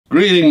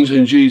Greetings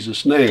in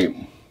Jesus'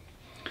 name.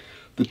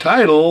 The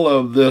title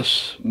of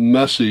this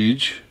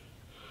message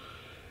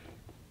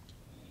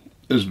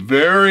is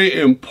very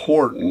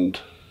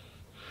important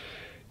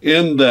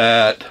in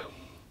that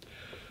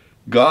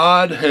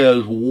God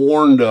has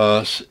warned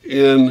us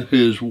in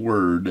His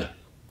Word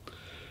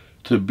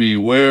to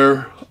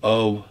beware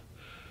of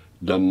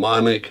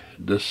demonic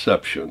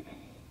deception.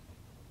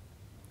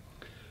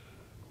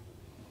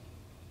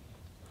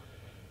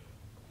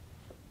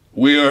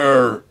 We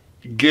are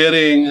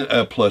getting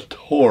a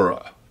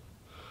plethora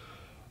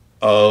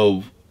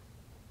of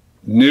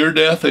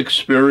near-death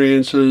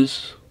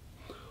experiences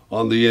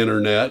on the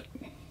internet,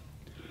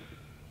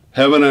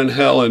 heaven and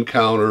hell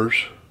encounters,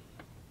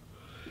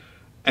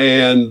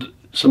 and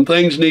some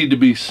things need to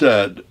be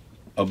said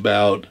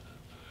about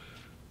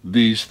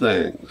these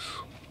things.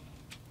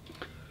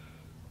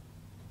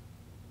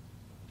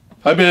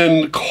 I've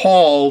been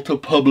called to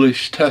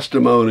publish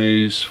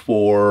testimonies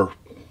for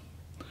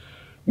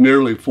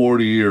nearly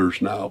 40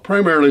 years now,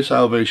 primarily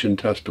salvation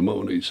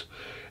testimonies.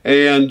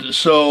 And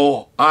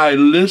so I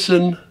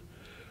listen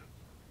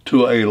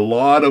to a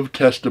lot of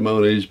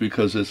testimonies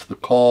because it's the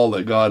call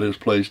that God has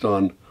placed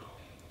on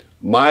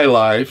my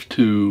life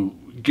to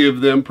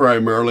give them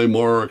primarily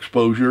more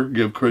exposure,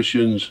 give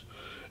Christians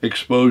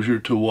exposure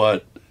to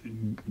what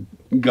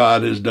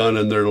God has done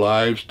in their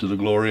lives to the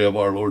glory of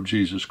our Lord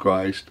Jesus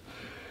Christ.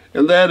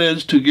 And that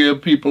is to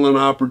give people an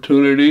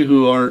opportunity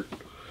who aren't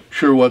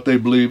sure what they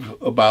believe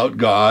about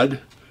God,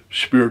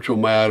 spiritual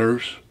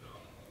matters,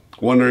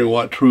 wondering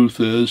what truth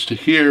is, to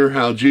hear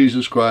how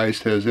Jesus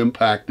Christ has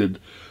impacted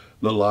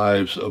the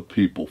lives of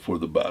people for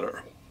the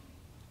better.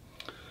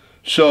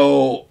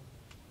 So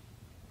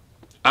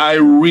I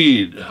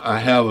read. I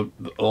have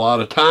a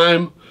lot of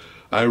time.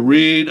 I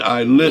read.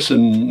 I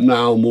listen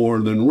now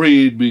more than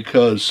read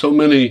because so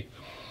many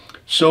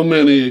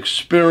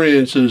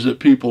experiences that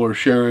people are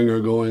sharing are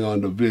going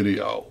on to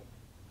video.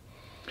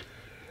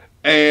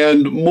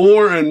 And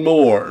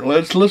more,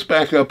 let's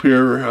back up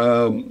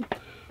here.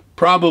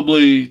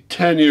 Probably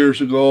 10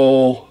 years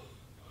ago,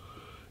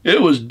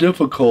 it was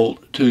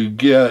difficult to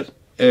get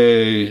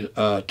a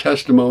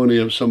testimony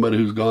of somebody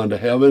who's gone to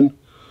heaven,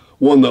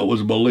 one that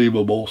was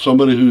believable,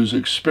 somebody who's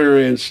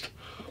experienced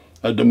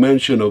a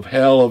dimension of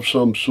hell of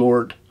some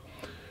sort.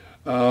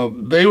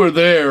 They were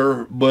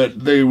there,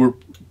 but they were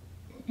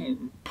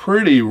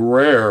pretty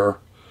rare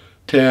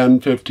 10,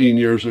 15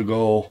 years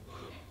ago.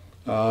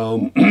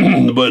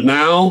 But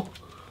now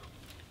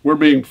we're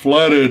being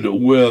flooded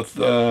with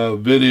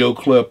video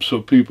clips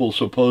of people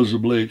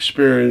supposedly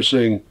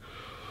experiencing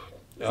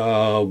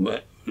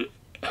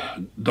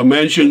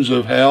dimensions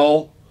of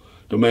hell,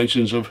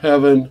 dimensions of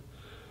heaven,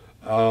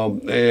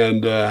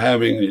 and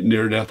having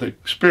near-death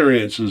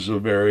experiences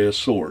of various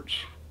sorts.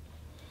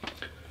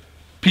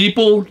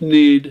 People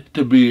need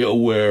to be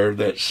aware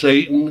that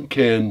Satan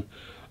can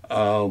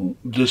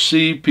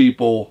deceive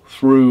people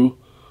through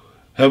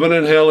heaven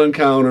and hell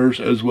encounters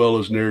as well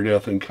as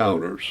near-death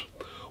encounters.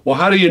 Well,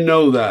 how do you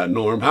know that,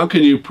 Norm? How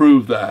can you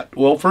prove that?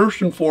 Well,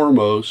 first and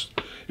foremost,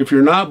 if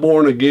you're not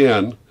born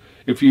again,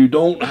 if you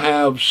don't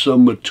have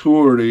some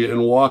maturity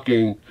in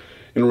walking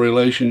in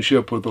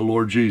relationship with the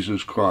Lord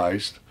Jesus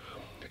Christ,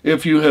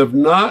 if you have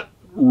not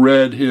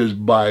read His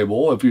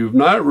Bible, if you've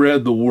not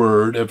read the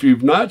Word, if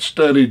you've not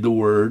studied the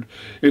Word,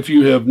 if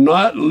you have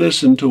not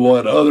listened to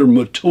what other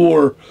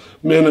mature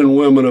men and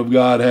women of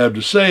God have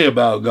to say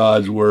about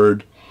God's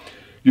Word,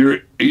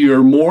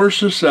 you're more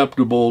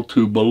susceptible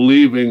to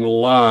believing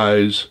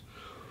lies,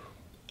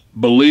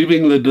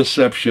 believing the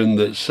deception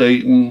that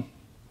Satan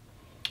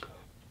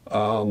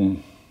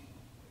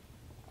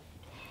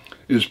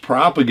is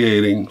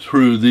propagating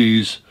through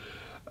these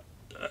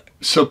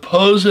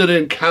supposed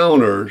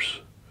encounters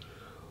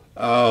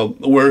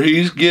where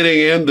he's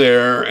getting in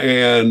there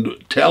and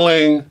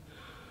telling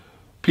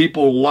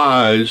people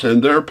lies,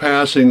 and they're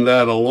passing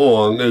that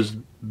along as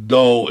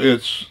though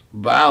it's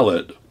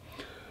valid.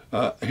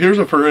 Here's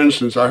a for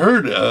instance. I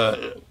heard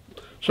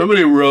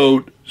somebody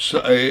wrote,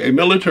 a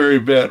military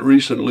vet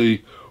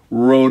recently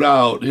wrote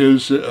out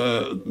his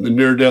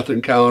near-death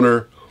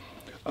encounter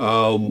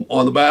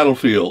on the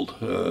battlefield,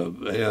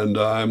 and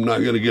I'm not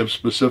going to give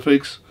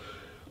specifics.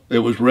 It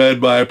was read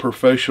by a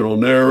professional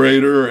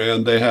narrator,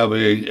 and they have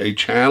a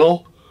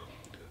channel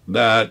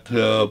that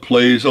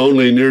plays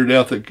only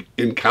near-death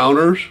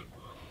encounters,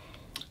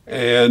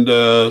 and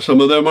some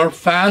of them are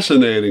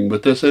fascinating.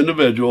 But this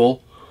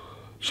individual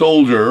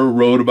soldier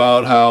wrote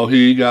about how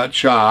he got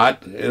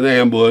shot in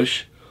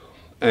ambush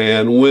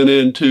and went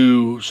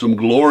into some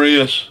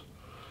glorious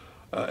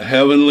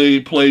heavenly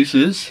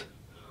places,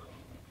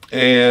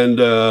 and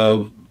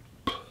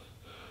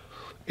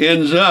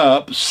ends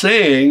up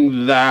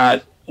saying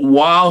that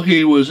while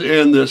he was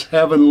in this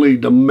heavenly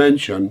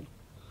dimension,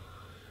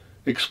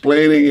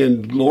 explaining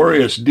in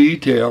glorious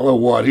detail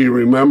of what he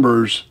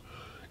remembers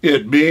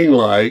it being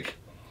like,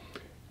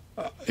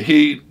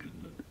 he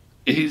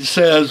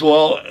says,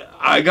 well,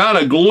 I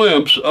got a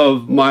glimpse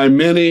of my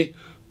many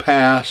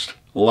past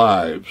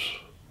lives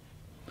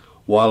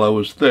while I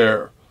was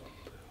there.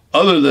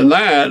 other than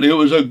that, it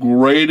was a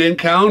great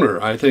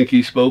encounter. I think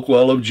he spoke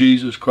well of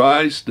Jesus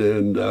Christ,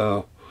 and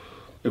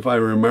if I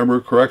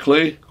remember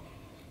correctly.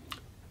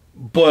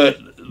 But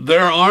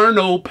there are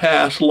no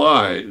past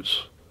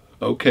lives.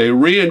 Okay,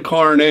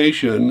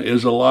 reincarnation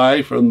is a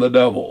lie from the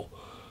devil.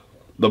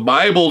 The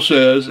Bible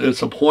says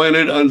it's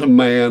appointed unto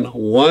man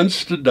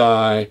once to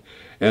die,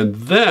 and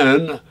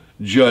then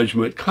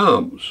judgment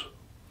comes.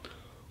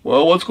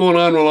 Well, what's going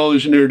on with all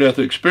these near-death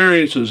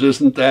experiences?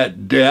 Isn't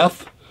that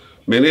death?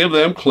 Many of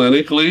them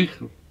clinically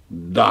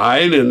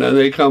died and then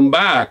they come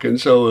back. And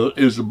so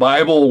is the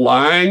Bible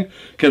lying?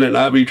 Can it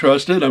not be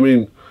trusted? I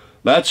mean,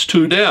 that's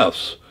two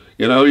deaths.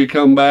 You know, you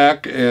come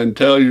back and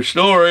tell your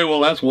story, well,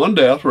 that's one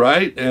death,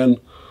 right? And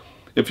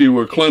if you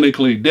were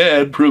clinically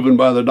dead, proven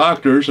by the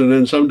doctors, and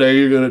then someday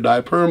you're going to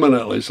die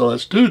permanently. So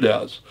that's two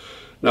deaths.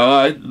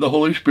 Now, the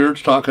Holy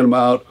Spirit's talking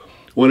about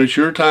when it's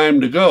your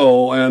time to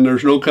go and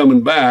there's no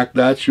coming back,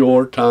 that's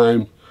your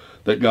time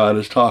that God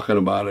is talking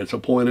about. It's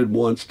appointed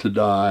once to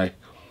die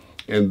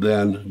and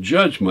then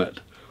judgment.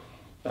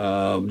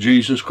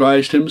 Jesus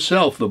Christ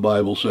himself, the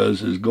Bible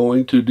says, is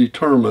going to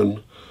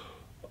determine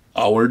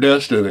our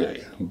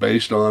destiny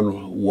based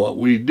on what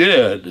we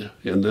did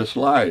in this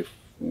life.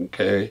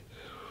 Okay?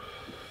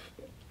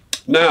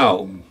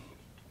 Now,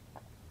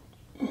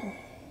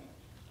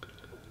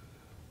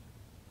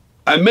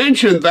 I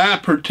mentioned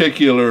that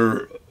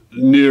particular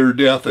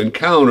near-death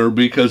encounter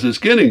because it's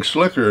getting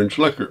slicker and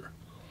slicker.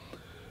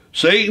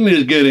 Satan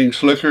is getting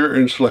slicker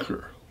and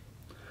slicker.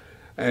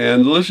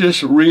 And let's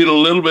just read a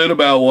little bit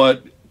about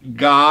what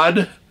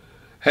God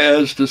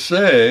has to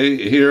say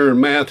here in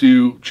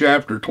Matthew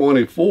chapter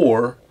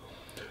 24.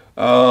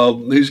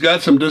 He's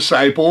got some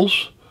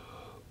disciples.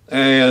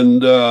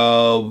 And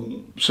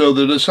so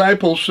the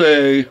disciples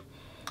say,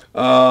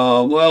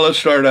 well, let's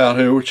start out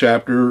here with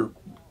chapter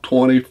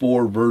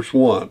 24, verse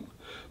 1.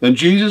 Then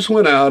Jesus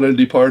went out and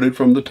departed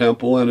from the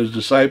temple, and his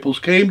disciples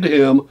came to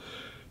him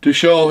to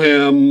show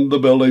him the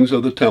buildings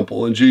of the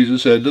temple. And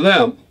Jesus said to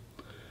them,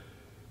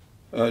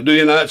 do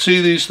you not see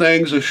these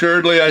things?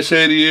 Assuredly, I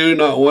say to you,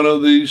 not one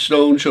of these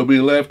stones shall be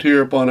left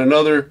here upon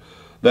another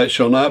that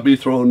shall not be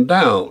thrown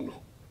down.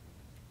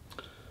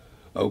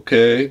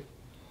 Okay.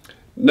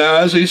 Now,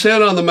 as he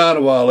sat on the Mount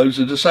of Olives,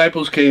 the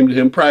disciples came to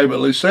him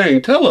privately,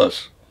 saying, tell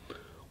us,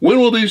 when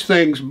will these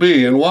things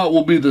be, and what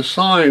will be the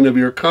sign of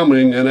your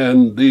coming and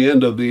then the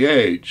end of the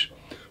age?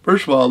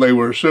 First of all, they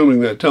were assuming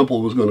that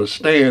temple was going to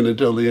stand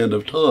until the end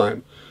of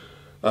time.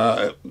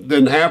 It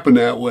didn't happen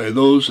that way.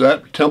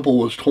 That temple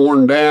was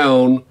torn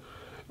down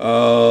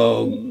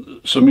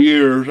some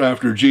years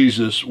after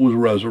Jesus was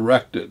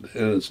resurrected,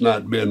 and it's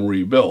not been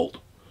rebuilt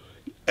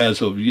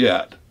as of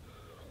yet.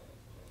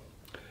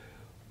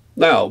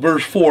 Now,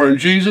 verse 4, and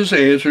Jesus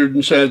answered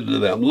and said to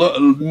them,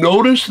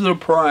 notice the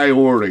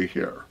priority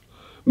here.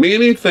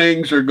 Many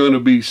things are going to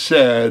be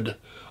said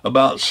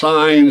about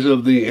signs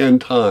of the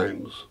end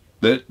times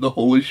that the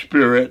Holy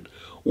Spirit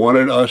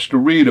wanted us to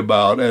read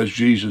about as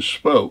Jesus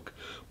spoke.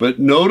 But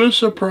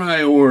notice a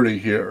priority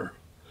here.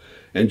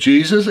 And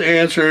Jesus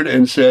answered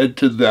and said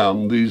to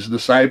them, these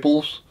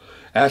disciples,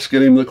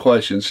 asking him the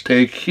questions,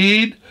 take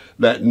heed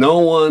that no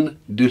one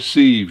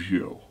deceives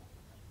you.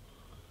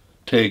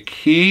 Take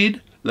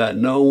heed that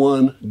no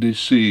one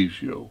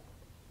deceives you.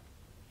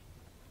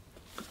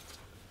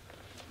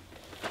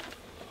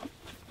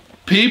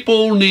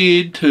 People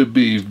need to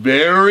be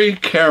very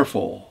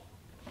careful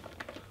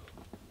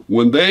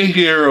when they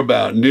hear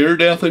about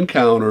near-death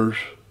encounters,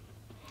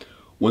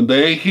 when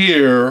they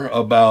hear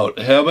about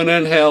heaven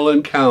and hell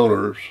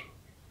encounters.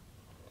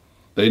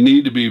 They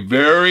need to be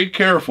very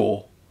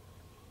careful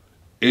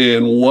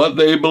in what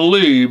they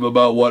believe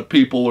about what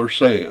people are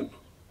saying.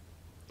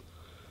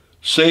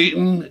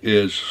 Satan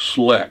is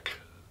slick.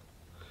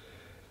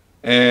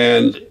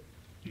 And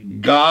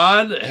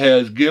God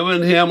has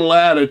given him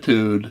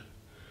latitude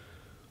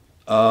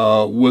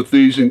with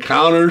these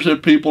encounters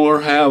that people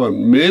are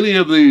having. Many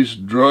of these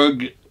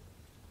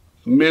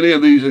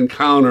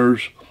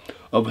encounters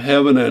of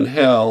heaven and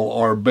hell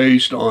are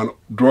based on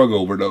drug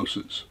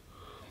overdoses.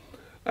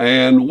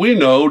 And we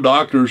know,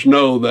 doctors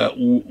know, that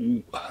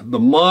the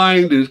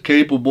mind is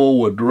capable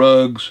with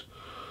drugs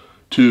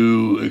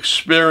to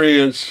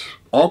experience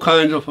all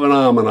kinds of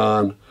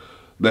phenomenon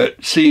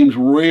that seems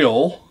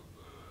real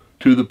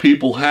to the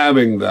people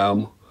having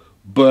them,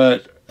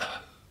 but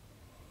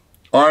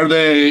are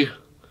they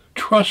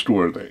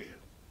trustworthy?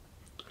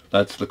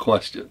 That's the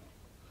question.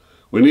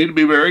 We need to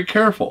be very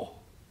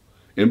careful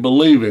in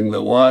believing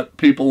that what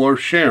people are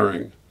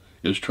sharing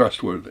is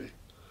trustworthy.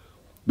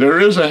 There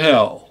is a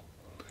hell,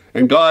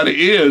 and God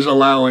is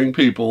allowing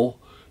people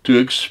to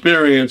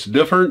experience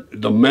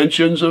different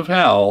dimensions of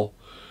hell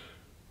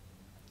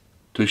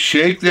to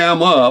shake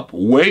them up,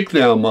 wake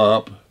them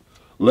up,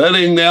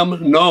 letting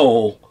them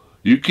know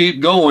you keep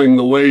going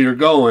the way you're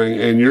going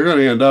and you're going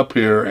to end up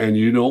here and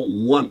you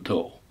don't want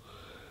to.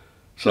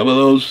 Some of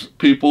those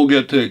people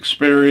get to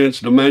experience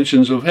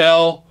dimensions of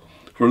hell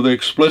for the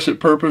explicit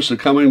purpose of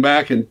coming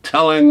back and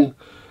telling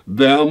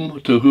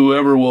them, to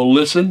whoever will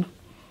listen,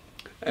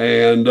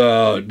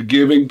 and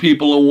giving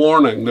people a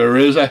warning. There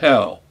is a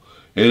hell,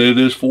 and it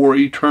is for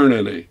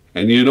eternity,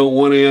 and you don't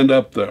want to end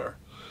up there.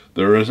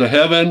 There is a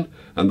heaven,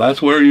 and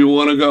that's where you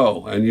want to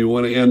go, and you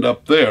want to end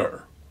up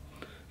there.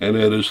 And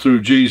it is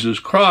through Jesus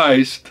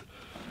Christ,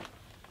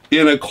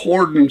 in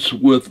accordance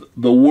with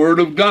the Word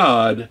of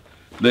God,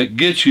 that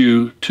gets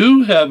you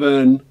to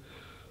heaven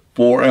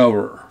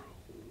forever.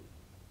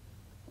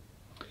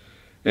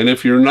 And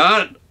if you're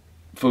not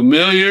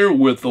familiar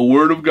with the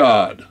Word of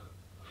God,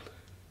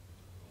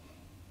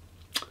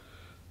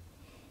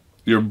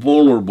 you're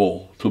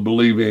vulnerable to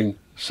believing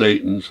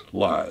Satan's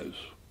lies.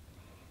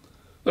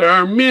 There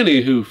are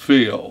many who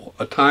feel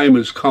a time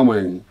is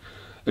coming,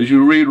 as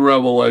you read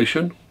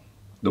Revelation,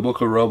 the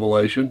book of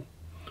Revelation,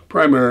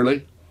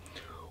 primarily,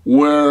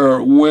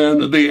 where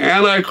when the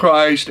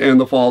Antichrist and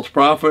the false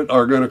prophet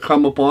are going to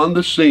come upon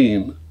the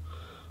scene,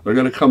 they're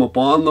going to come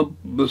upon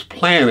this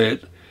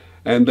planet,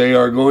 and they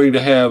are going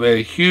to have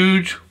a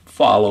huge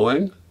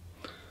following.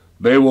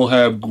 They will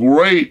have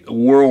great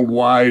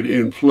worldwide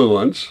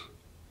influence.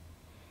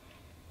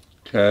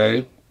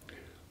 Okay?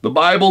 The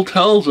Bible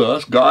tells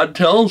us, God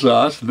tells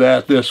us,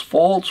 that this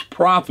false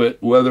prophet,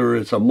 whether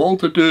it's a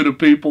multitude of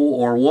people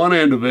or one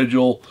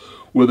individual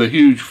with a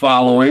huge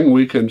following,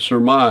 we can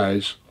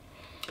surmise,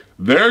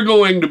 they're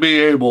going to be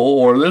able,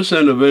 or this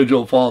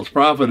individual false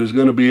prophet is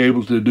going to be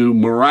able to do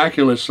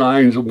miraculous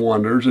signs and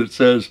wonders. It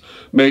says,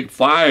 make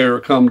fire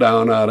come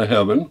down out of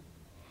heaven.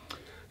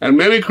 And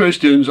many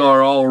Christians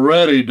are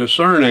already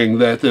discerning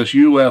that this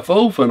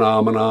UFO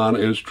phenomenon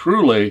is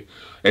truly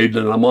a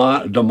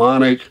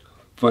demonic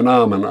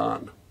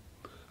phenomenon.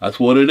 That's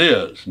what it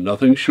is.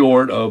 Nothing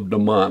short of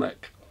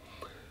demonic.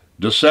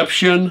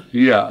 Deception,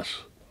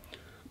 yes.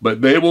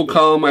 But they will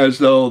come as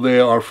though they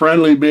are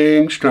friendly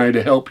beings trying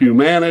to help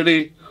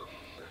humanity,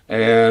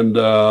 and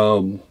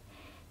there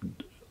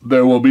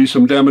will be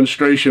some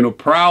demonstration of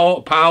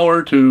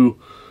power to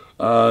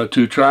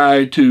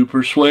try to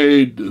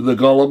persuade the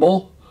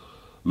gullible,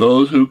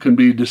 those who can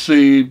be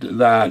deceived,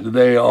 that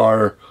they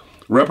are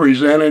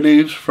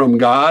representatives from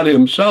God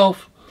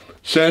Himself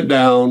sent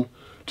down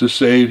to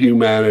save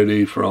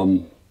humanity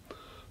from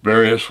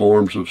various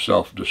forms of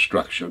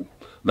self-destruction.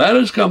 That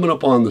is coming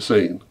upon the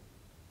scene.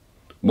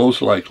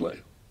 Most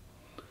likely.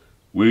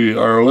 We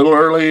are a little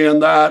early in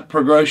that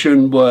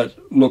progression, but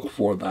look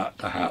for that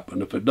to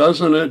happen. If it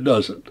doesn't, it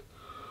doesn't.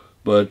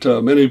 But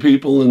many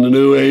people in the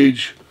New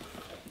Age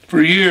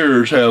for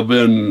years have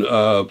been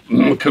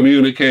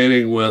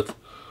communicating with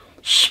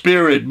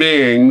spirit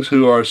beings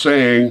who are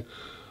saying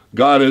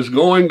God is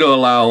going to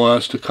allow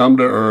us to come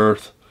to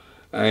earth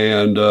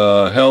and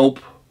help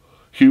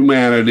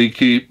humanity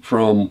keep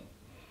from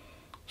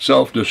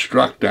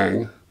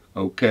self-destructing,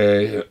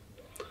 okay,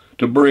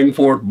 to bring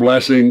forth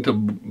blessing, to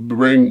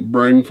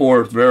bring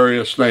forth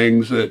various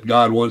things that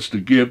God wants to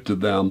give to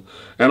them.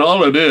 And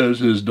all it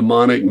is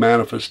demonic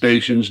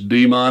manifestations,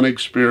 demonic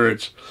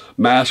spirits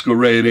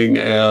masquerading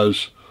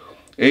as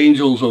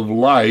angels of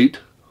light.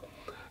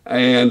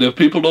 And if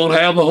people don't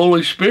have the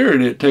Holy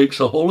Spirit, it takes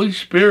the Holy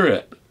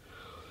Spirit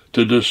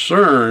to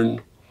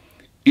discern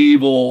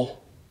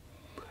evil.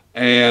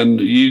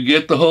 And you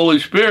get the Holy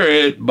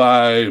Spirit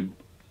by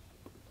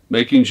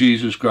making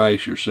Jesus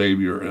Christ your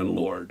Savior and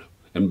Lord,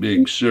 and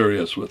being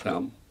serious with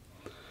Him.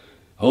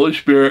 Holy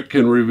Spirit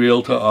can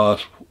reveal to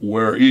us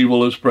where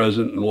evil is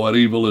present and what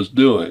evil is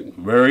doing.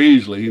 Very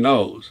easily, He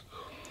knows.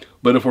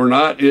 But if we're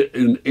not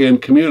in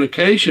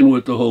communication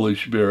with the Holy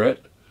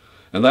Spirit,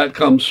 and that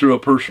comes through a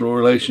personal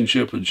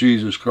relationship with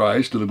Jesus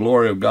Christ to the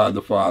glory of God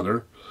the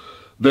Father,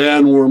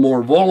 then we're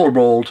more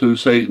vulnerable to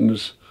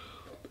Satan's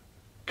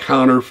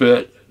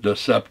counterfeit,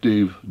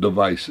 deceptive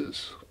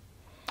devices.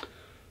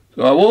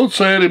 So I won't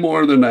say any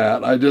more than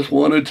that. I just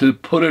wanted to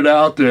put it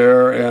out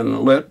there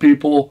and let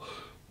people,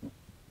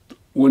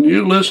 when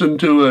you listen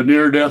to a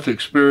near-death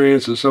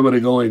experience of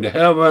somebody going to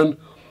heaven,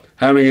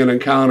 having an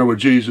encounter with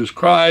Jesus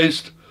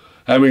Christ,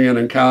 having an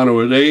encounter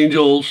with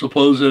angels,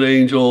 supposed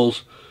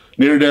angels,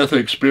 near-death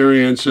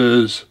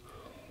experiences,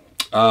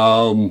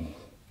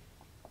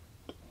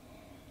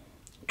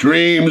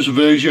 dreams,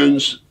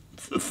 visions,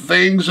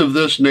 things of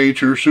this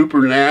nature,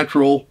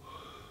 supernatural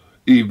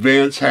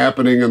events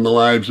happening in the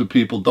lives of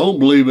people, don't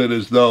believe it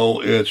as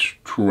though it's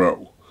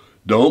true.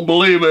 Don't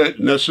believe it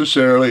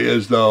necessarily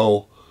as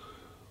though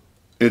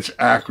it's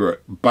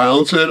accurate.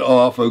 Bounce it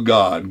off of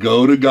God.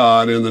 Go to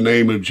God in the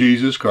name of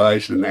Jesus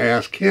Christ and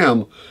ask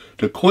Him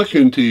to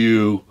quicken to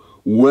you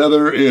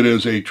whether it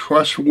is a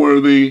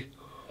trustworthy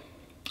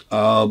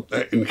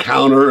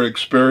encounter,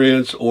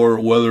 experience, or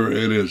whether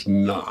it is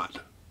not.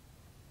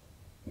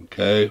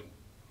 Okay?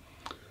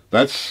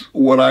 That's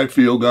what I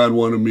feel God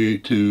wanted me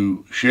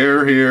to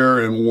share here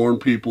and warn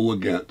people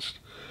against.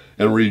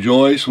 And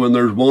rejoice when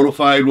there's bona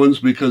fide ones,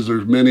 because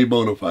there's many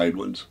bona fide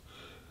ones.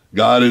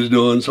 God is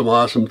doing some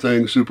awesome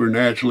things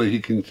supernaturally. He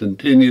can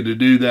continue to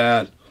do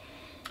that.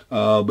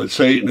 But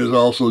Satan is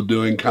also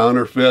doing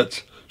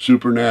counterfeits,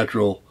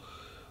 supernatural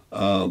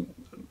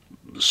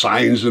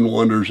signs and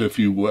wonders, if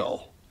you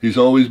will. He's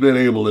always been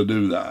able to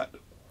do that.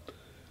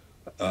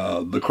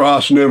 The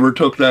cross never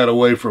took that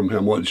away from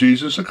him. What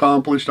Jesus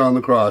accomplished on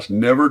the cross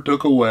never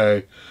took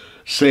away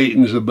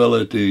Satan's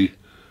ability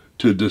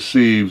to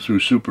deceive through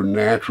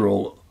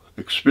supernatural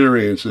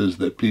experiences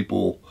that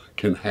people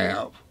can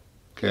have.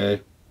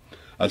 Okay?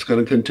 That's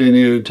going to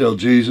continue until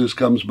Jesus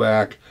comes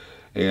back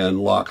and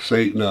locks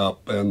Satan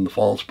up and the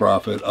false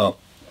prophet up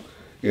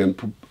in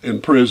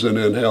prison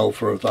in hell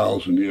for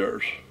 1,000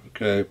 years.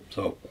 Okay?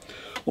 So,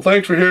 well,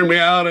 thanks for hearing me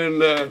out,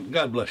 and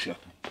God bless you.